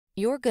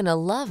You're gonna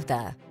love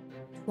the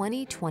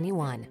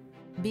 2021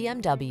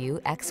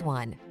 BMW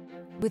X1.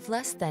 With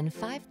less than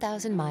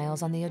 5,000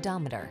 miles on the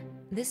odometer,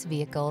 this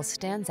vehicle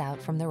stands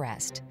out from the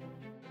rest.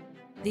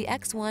 The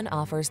X1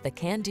 offers the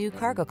can-do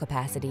cargo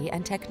capacity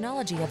and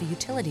technology of a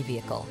utility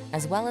vehicle,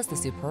 as well as the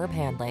superb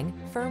handling,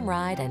 firm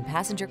ride, and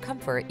passenger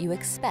comfort you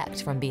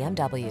expect from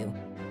BMW.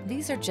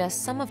 These are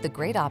just some of the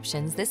great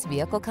options this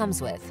vehicle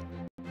comes with: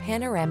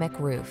 panoramic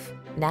roof,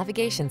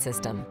 navigation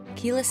system,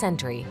 keyless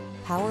entry,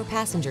 power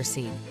passenger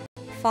seat,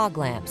 fog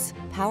lamps,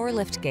 power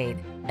liftgate,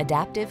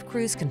 adaptive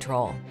cruise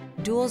control,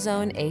 dual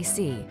zone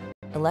AC,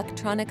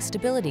 electronic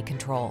stability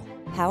control,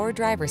 power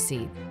driver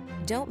seat.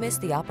 Don't miss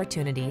the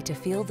opportunity to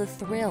feel the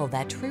thrill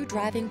that true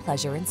driving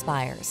pleasure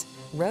inspires.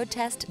 Road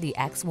test the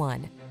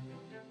X1.